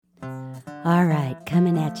All right,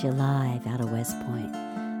 coming at you live out of West Point,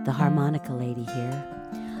 the Harmonica Lady here.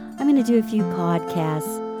 I'm going to do a few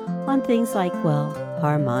podcasts on things like, well,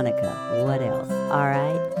 harmonica. What else? All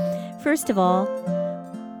right. First of all,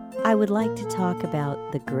 I would like to talk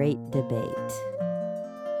about the great debate.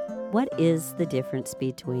 What is the difference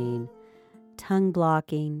between tongue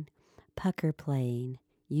blocking, pucker playing,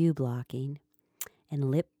 U blocking, and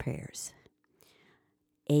lip prayers?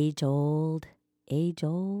 Age-old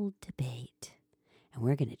debate. And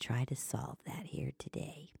we're going to try to solve that here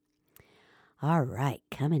today. All right,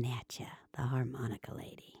 coming at you, the Harmonica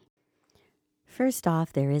Lady. First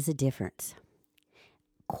off, there is a difference.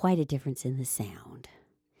 Quite a difference in the sound.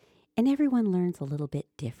 And everyone learns a little bit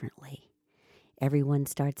differently. Everyone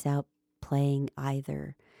starts out playing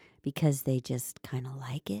either because they just kind of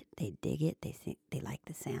like it, they dig it, they think they like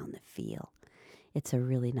the sound, the feel. It's a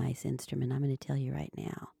really nice instrument, I'm going to tell you right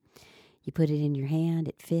now. You put it in your hand,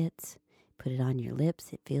 it fits. Put it on your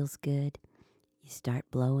lips, it feels good. You start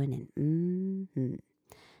blowing and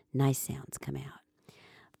nice sounds come out.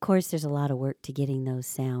 Of course, there's a lot of work to getting those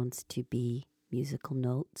sounds to be musical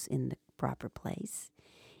notes in the proper place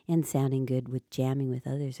and sounding good with jamming with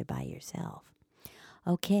others or by yourself.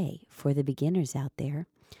 Okay, for the beginners out there,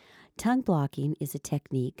 tongue blocking is a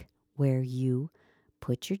technique where you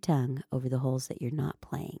put your tongue over the holes that you're not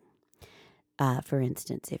playing. For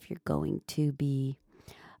instance, if you're going to be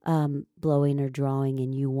blowing or drawing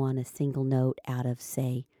and you want a single note out of,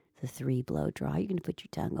 say, the 3 blow draw, you're going to put your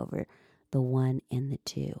tongue over the 1 and the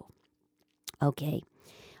 2. Okay.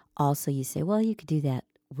 Also, you say, well, you could do that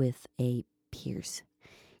with a pierce.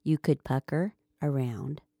 You could pucker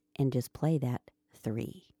around and just play that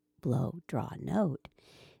 3 blow draw note.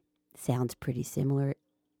 Sounds pretty similar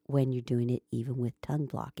when you're doing it even with tongue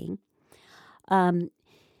blocking.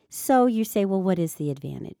 So you say, well, what is the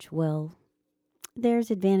advantage? Well,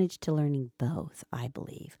 there's advantage to learning both, I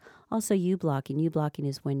believe. Also, U blocking. U blocking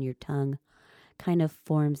is when your tongue kind of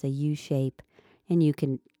forms a U shape, and you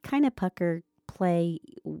can kind of pucker play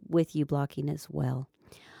with U blocking as well.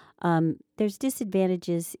 There's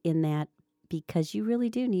disadvantages in that because you really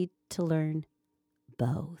do need to learn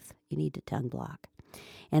both. You need to tongue block.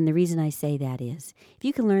 And the reason I say that is, if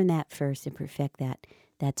you can learn that first and perfect that,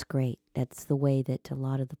 that's great. That's the way that a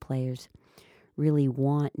lot of the players really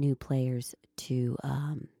want new players to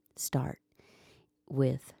start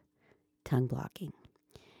with tongue blocking.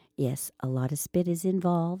 Yes, a lot of spit is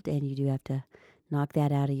involved, and you do have to knock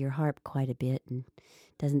that out of your harp quite a bit, and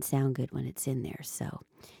it doesn't sound good when it's in there. So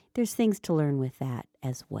there's things to learn with that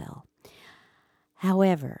as well.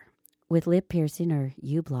 However, with lip piercing or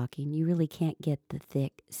U blocking, you really can't get the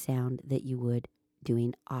thick sound that you would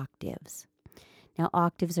doing octaves. Now,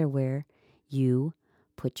 octaves are where you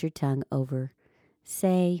put your tongue over,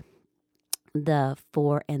 say, the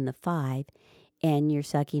 4 and the 5, and you're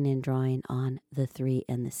sucking and drawing on the 3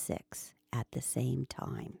 and the 6 at the same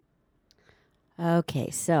time. Okay,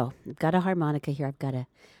 so I've got a harmonica here. I've got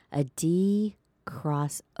a D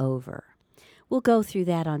crossover. We'll go through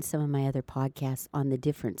that on some of my other podcasts on the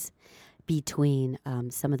difference between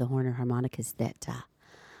some of the Horner harmonicas that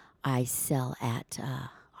I sell at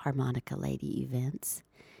Harmonica Lady events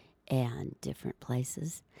and different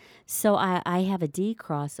places. So I have a D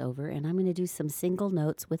crossover, and I'm going to do some single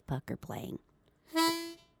notes with pucker playing.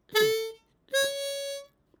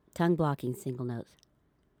 Tongue blocking single notes.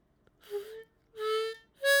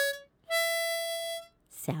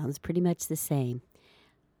 Sounds pretty much the same.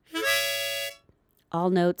 All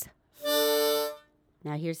notes.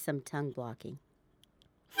 Now here's some tongue blocking.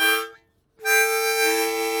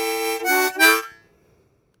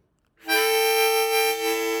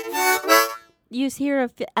 You hear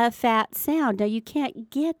a fat sound. Now, you can't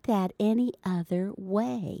get that any other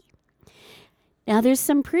way. Now, there's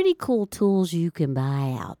some pretty cool tools you can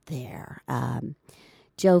buy out there.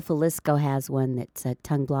 Joe Falisco has one that's a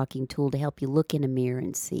tongue blocking tool to help you look in a mirror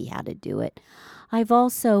and see how to do it. I've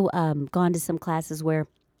also gone to some classes where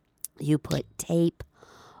you put tape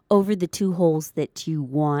over the 2 holes that you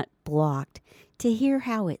want blocked to hear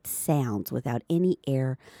how it sounds without any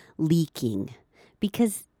air leaking,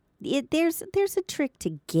 because there's a trick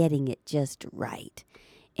to getting it just right,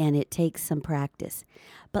 and it takes some practice.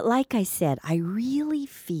 But like I said, I really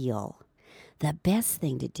feel the best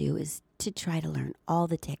thing to do is to try to learn all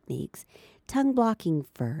the techniques. Tongue blocking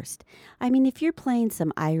first. I mean, if you're playing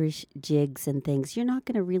some Irish jigs and things, you're not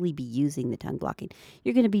going to really be using the tongue blocking.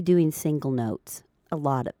 You're going to be doing single notes a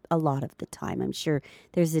lot of the time. I'm sure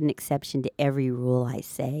there's an exception to every rule I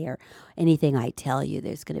say or anything I tell you.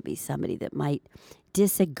 There's going to be somebody that might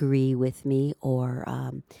disagree with me or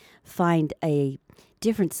find a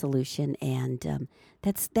different solution, and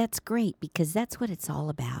that's great because that's what it's all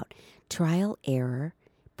about: trial, error,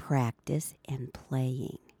 practice, and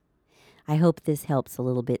playing. I hope this helps a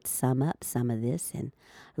little bit sum up some of this, and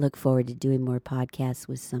I look forward to doing more podcasts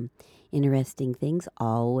with some interesting things.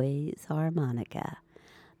 Always harmonica,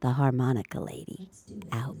 the harmonica lady.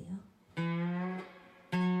 Out.